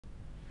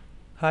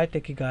Hi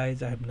Techie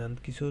guys, I am Nand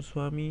Kishore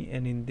Swami,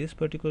 and in this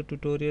particular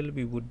tutorial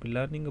we would be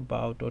learning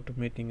about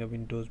automating a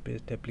Windows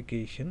based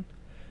application.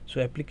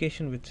 So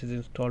application which is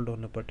installed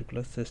on a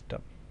particular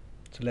system.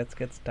 So let's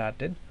get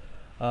started.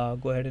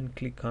 Go ahead and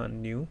click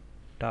on new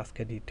task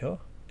editor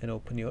and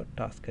open your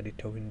task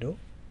editor window.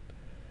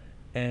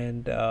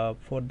 And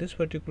for this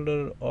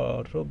particular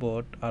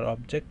robot, our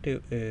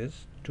objective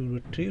is to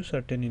retrieve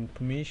certain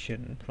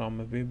information from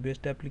a web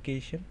based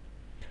application,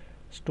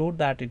 store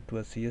that into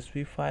a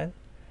CSV file,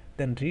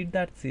 then read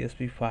that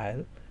CSV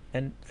file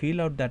and fill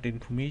out that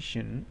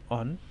information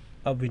on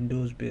a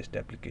Windows based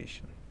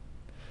application.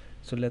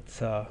 So let's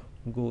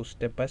go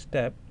step by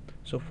step.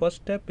 So first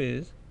step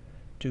is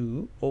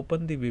to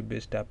open the web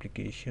based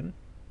application.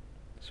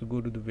 So go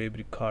to the web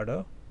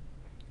recorder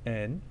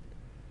and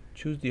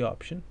choose the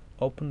option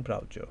open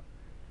browser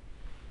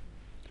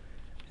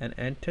and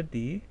enter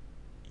the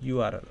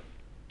URL.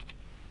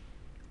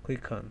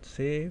 Click on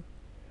save.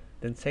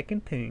 Then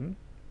second thing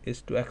is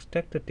to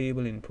extract the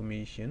table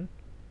information.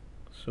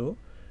 So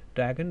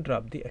drag and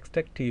drop the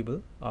extract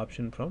table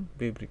option from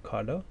web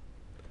recorder,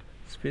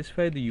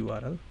 specify the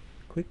URL,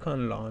 click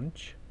on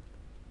launch.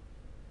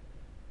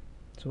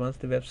 So once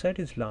the website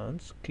is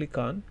launched, click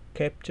on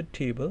capture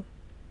table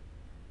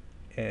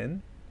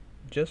and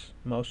just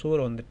mouse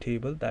over on the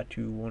table that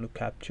you want to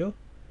capture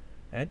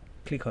and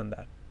click on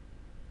that.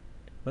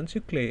 Once you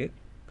click,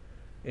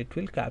 it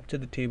will capture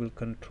the table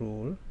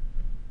control,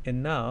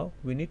 and now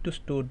we need to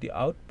store the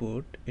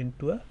output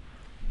into a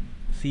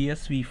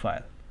CSV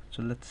file.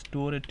 So let's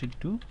store it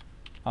into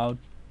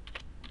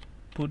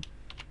output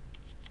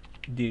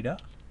data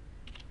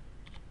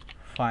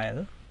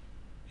file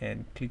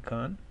and click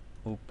on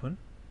open.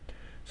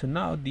 So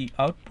now the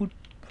output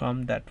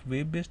from that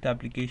web based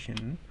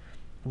application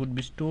would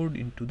be stored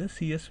into the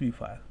CSV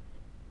file.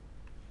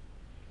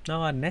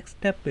 Now our next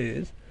step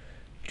is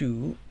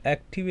to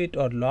activate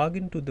or log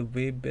into the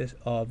web based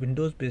or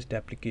Windows based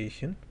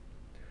application.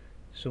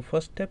 So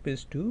first step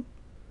is to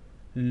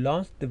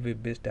launch the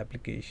web based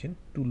application.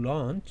 To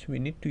launch, we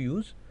need to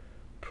use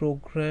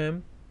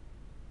program,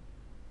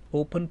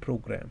 open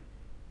program.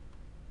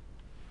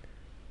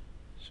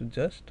 So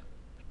just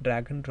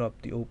drag and drop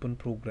the open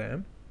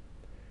program,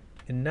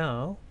 and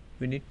now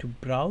we need to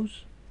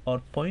browse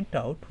or point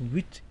out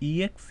which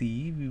exe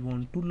we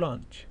want to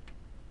launch,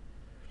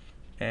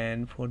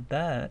 and for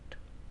that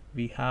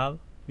we're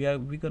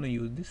gonna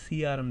use the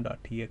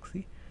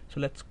crm.exe.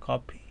 So let's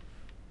copy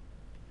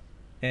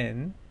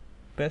and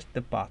paste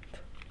the path.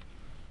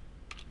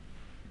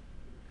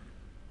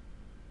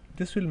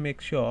 This will make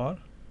sure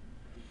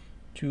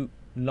to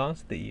launch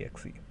the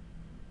exe.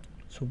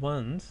 So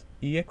once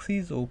exe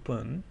is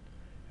open,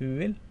 we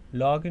will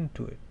log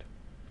into it.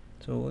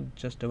 So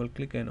just double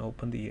click and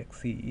open the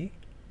exe,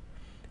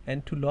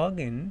 and to log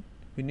in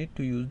we need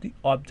to use the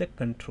object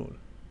control.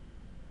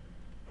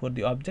 For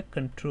the object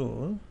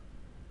control,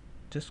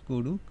 just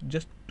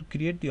to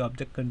create the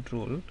object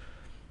control,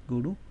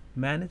 go to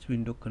manage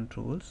window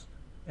controls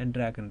and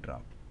drag and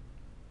drop.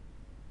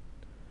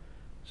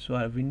 So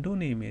our window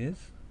name is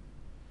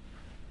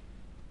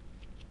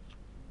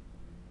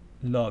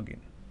login.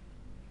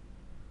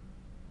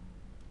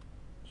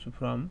 So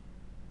from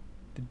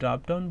the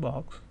drop down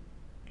box,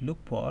 look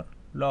for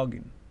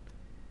login,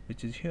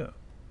 which is here,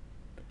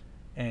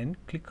 and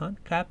click on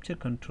capture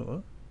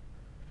control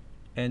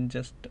and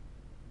just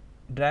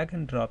drag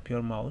and drop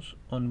your mouse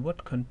on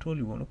what control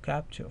you want to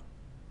capture.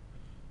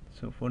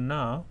 So for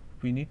now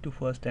we need to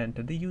first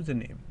enter the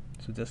username.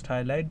 So just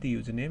highlight the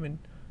username and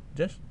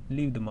just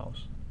leave the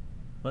mouse.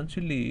 Once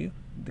you leave,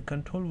 the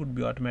control would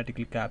be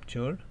automatically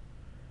captured,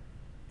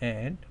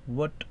 and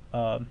what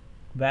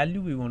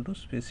value we want to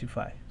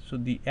specify. So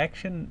the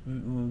action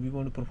we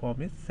want to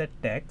perform is set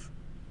text,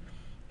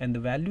 and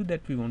the value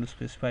that we want to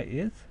specify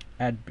is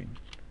admin,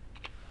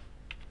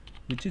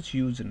 which is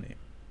username.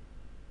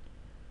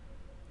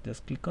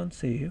 Just click on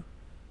save.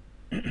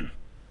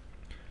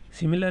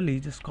 Similarly,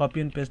 just copy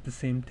and paste the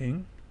same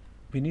thing.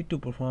 We need to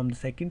perform the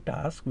second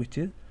task, which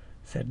is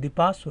set the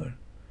password.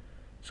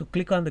 So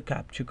click on the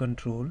capture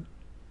control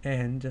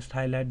and just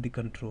highlight the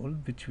control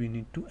which we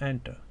need to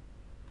enter.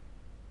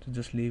 So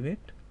just leave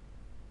it,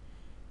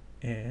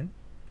 and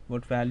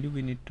what value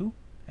we need to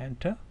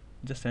enter,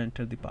 just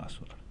enter the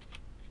password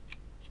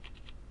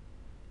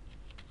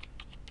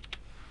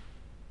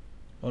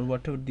or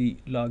whatever the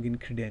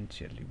login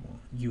credential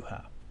you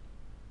have.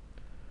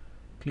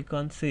 Click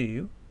on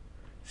save.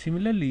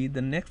 Similarly,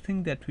 the next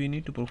thing that we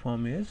need to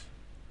perform is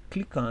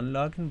click on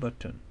login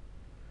button.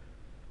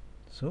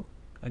 So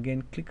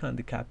again, click on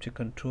the capture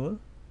control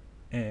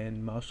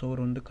and mouse over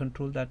on the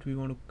control that we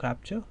want to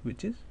capture,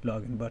 which is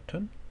login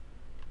button.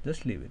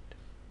 Just leave it.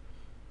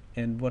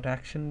 And what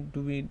action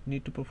do we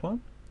need to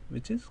perform,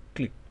 which is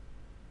click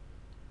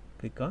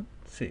on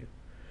save.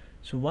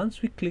 So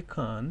once we click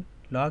on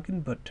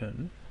login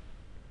button,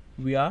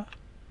 we are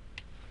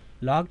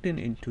logged in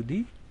into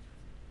the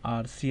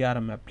our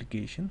CRM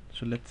application.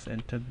 So let's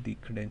enter the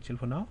credential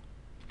for now,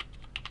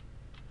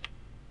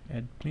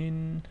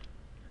 admin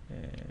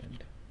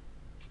and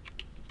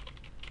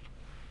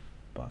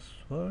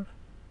password,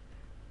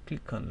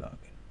 click on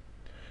login.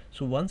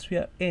 So once we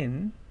are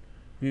in,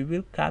 we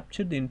will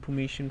capture the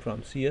information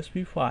from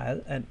CSV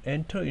file and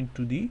enter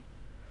into the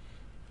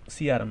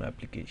CRM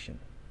application.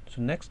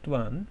 So next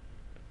one,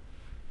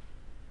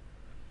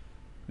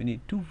 we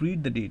need to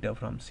read the data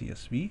from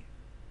CSV.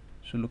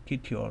 So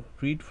locate your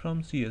read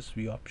from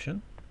CSV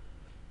option,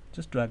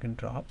 just drag and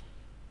drop,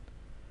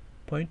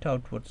 point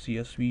out what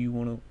CSV you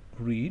want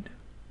to read,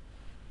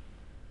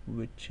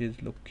 which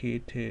is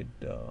located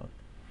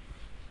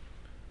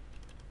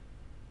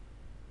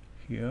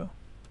here.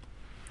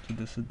 So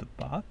this is the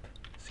path,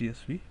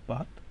 CSV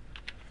path.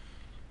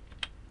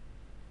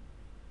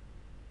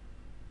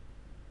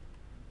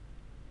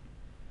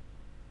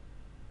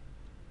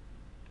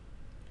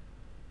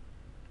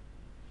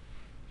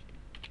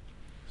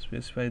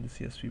 Specify the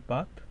CSV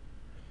path.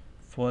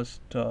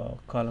 First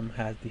column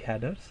has the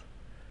headers,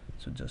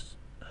 so just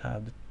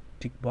have the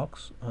tick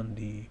box on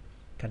the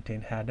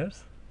contain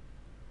headers.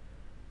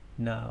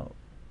 Now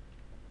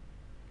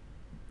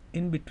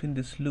in between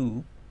this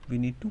loop, we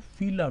need to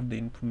fill out the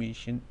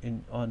information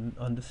on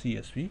the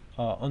CSV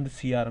on the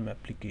CRM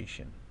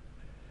application.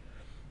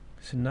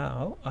 So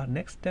now our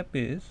next step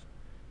is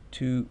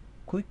to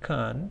click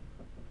on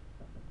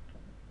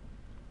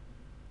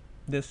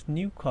this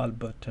new call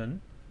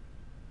button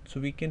so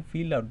we can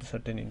fill out the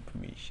certain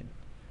information.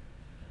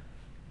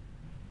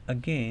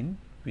 Again,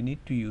 we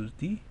need to use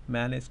the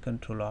manage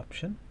control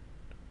option,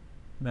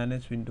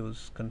 manage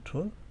Windows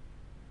control,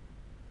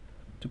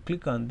 to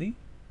click on the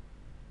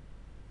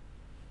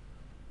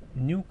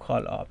new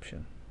call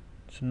option.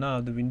 So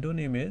now the window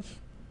name is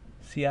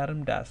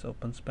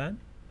CRM-OpenSpan.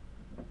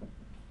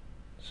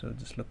 So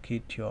just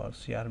locate your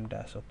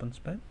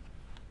CRM-OpenSpan,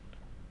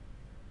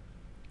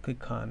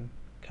 click on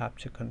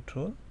capture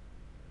control,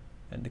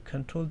 and the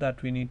control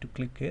that we need to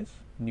click is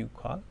new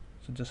call.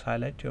 So just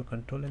highlight your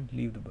control and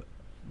leave the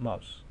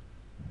mouse.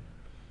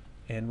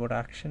 And what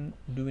action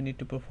do we need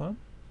to perform?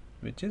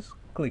 Which is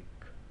click.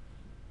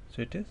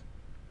 So it is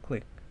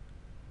click,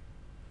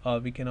 or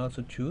we can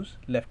also choose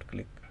left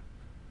click.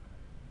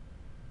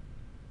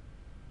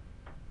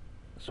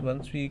 So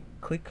once we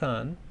click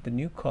on the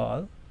new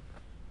call,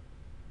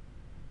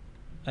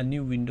 a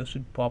new window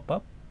should pop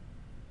up,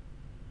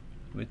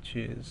 which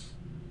is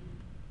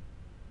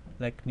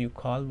like new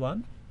call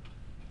 1,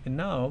 and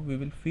now we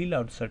will fill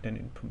out certain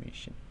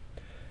information.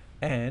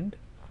 And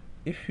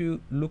if you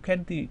look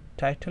at the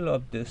title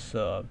of this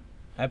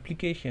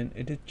application,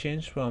 it is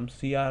changed from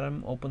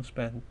CRM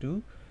OpenSpan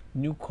to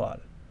new call,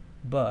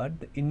 but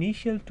the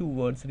initial two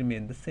words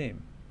remain the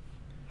same.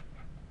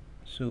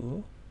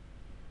 So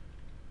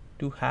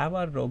to have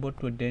our robot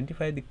to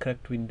identify the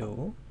correct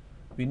window,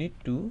 we need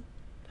to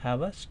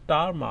have a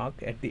star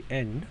mark at the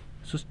end.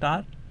 So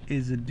star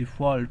is a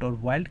default or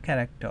wild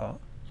character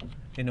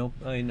in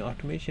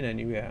Automation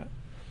Anywhere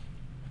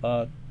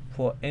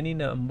for any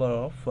number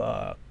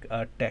of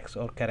text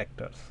or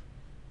characters.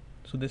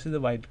 So this is a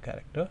wild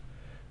character.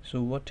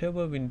 So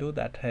whatever window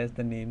that has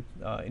the name,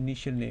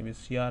 initial name is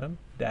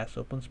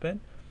CRM-OpenSpan,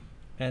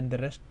 and the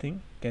rest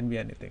thing can be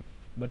anything,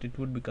 but it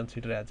would be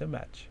considered as a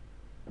match.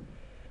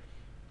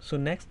 So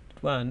next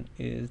one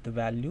is the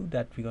value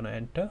that we're gonna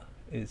enter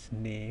is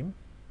name.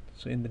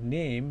 So in the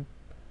name,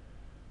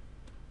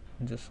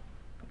 just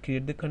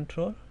create the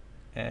control,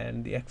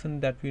 and the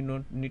action that we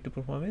need to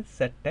perform is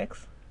set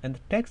text, and the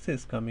text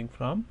is coming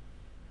from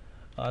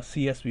a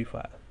CSV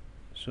file.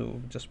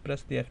 So just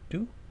press the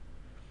F2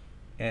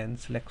 and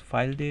select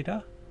file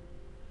data,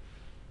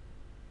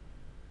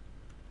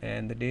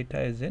 and the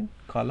data is in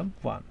column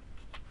 1.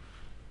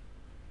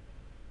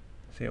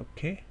 Say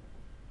OK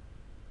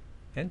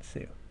and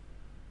save.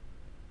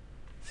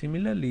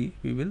 Similarly,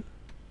 we will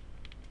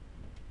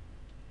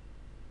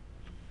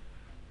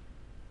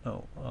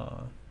now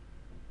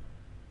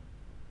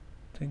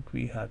think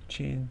we have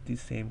changed the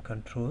same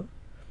control,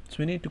 so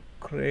we need to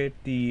create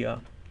the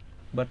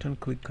button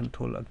click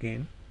control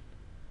again.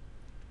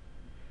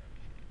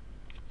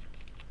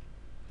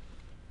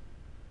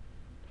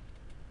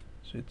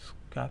 So it's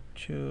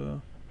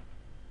capture,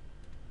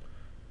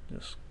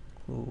 just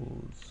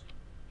close,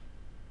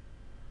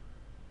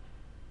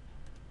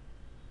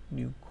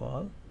 new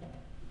call,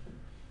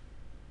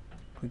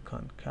 click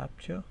on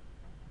capture,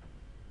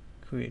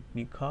 create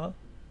new call,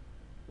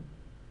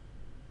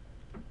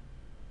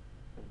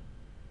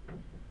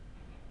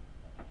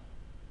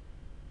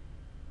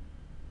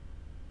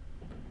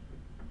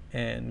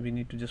 and we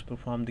need to just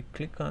perform the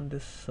click on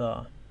this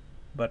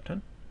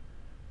button.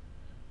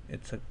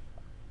 It's a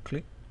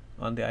click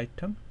on the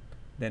item,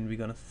 then we're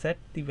gonna set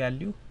the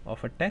value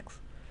of a text,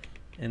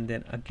 and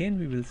then again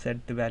we will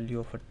set the value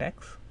of a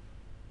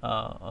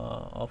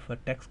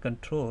text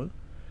control.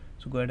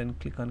 So go ahead and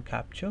click on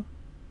capture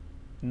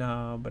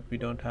now, but we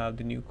don't have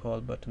the new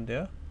call button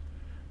there,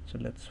 so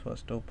let's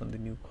first open the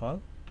new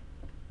call.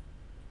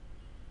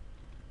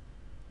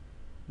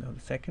 Now the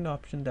second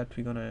option that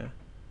we're gonna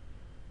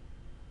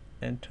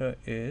enter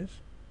is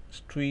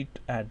street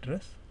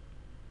address,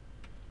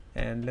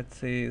 and let's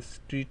say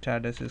street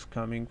address is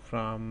coming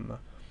from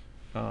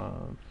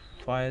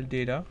file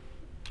data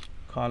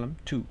column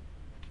 2.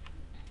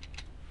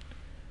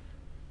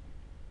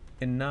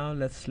 And now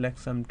let's select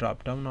some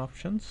drop down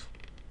options.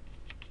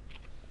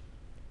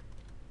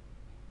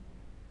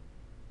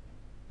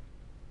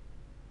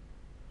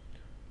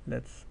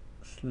 Let's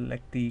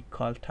select the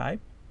call type,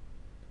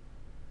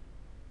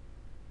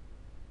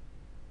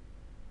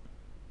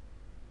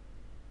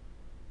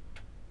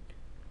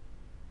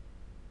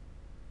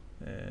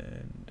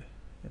 and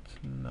it's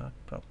not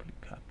properly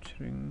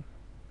capturing.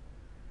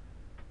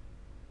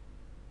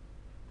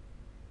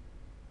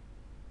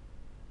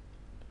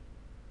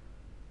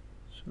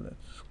 So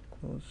let's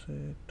close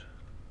it,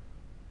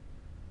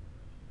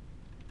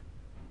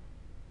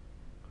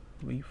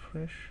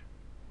 refresh,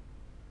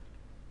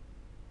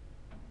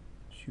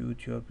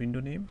 choose your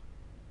window name,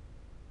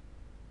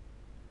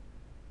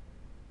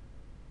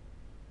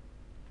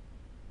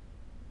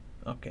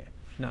 okay.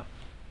 Now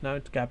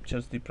it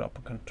captures the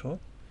proper control.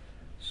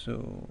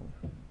 So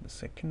the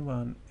second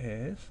one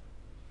is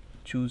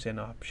choose an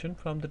option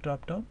from the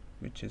drop down,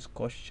 which is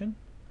question.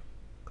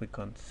 Click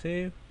on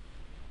save,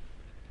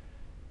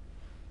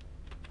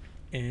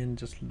 and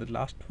just the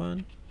last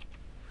one,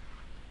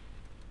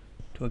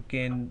 to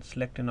again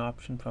select an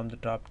option from the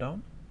drop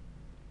down,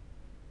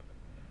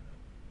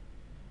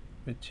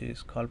 which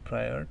is called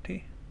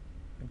priority.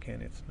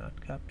 Again, it's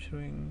not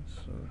capturing,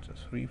 so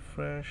just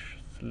refresh,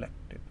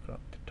 select it from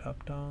the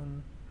drop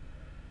down.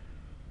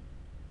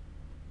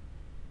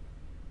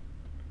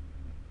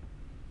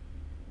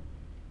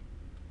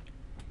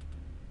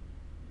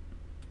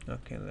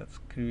 Okay, let's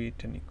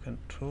create a new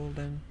control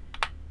then.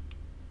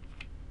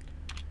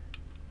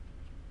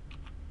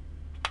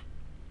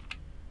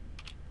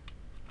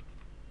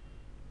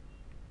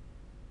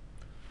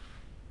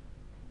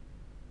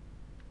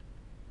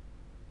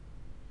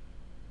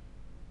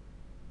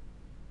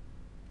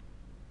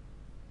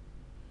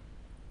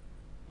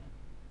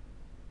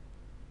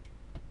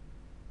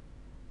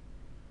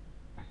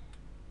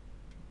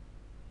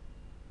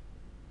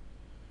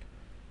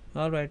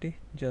 Alrighty,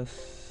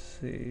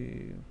 just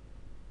say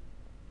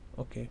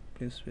okay,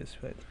 please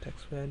specify the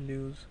text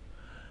values.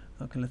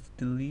 Okay, let's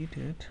delete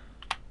it.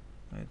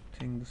 I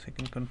think the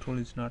second control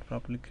is not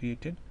properly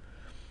created,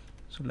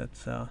 so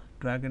let's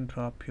drag and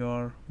drop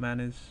your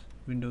manage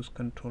Windows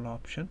control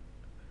option.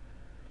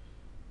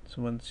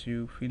 So once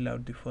you fill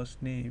out the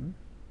first name,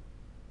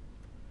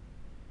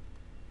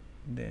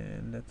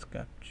 then let's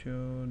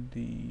capture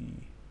the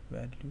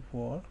value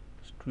for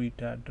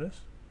street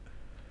address,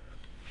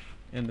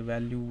 and the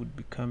value would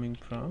be coming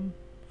from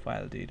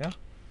file data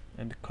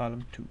and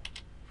column 2.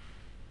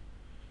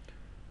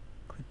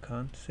 Click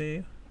on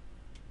save,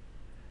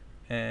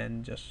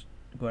 and just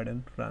go ahead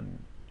and run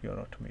your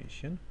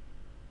automation.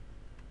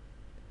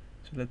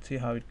 So let's see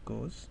how it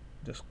goes.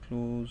 Just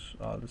close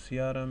all the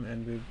CRM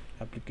and web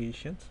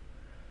applications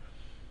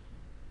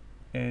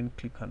and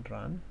click on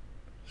run.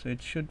 So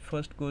it should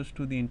first goes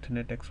to the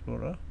Internet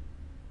Explorer,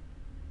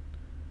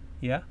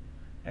 yeah,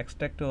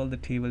 extract all the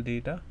table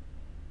data,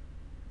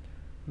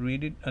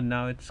 read it, and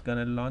now it's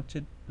gonna launch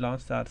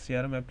our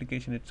CRM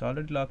application. It's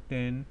already logged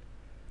in,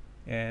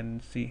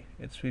 and see,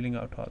 it's filling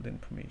out all the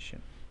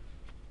information.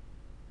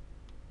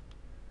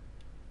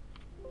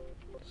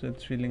 So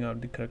it's filling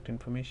out the correct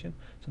information.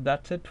 So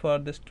that's it for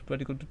this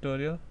particular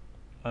tutorial,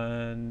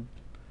 and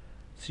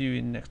see you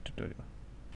in next tutorial.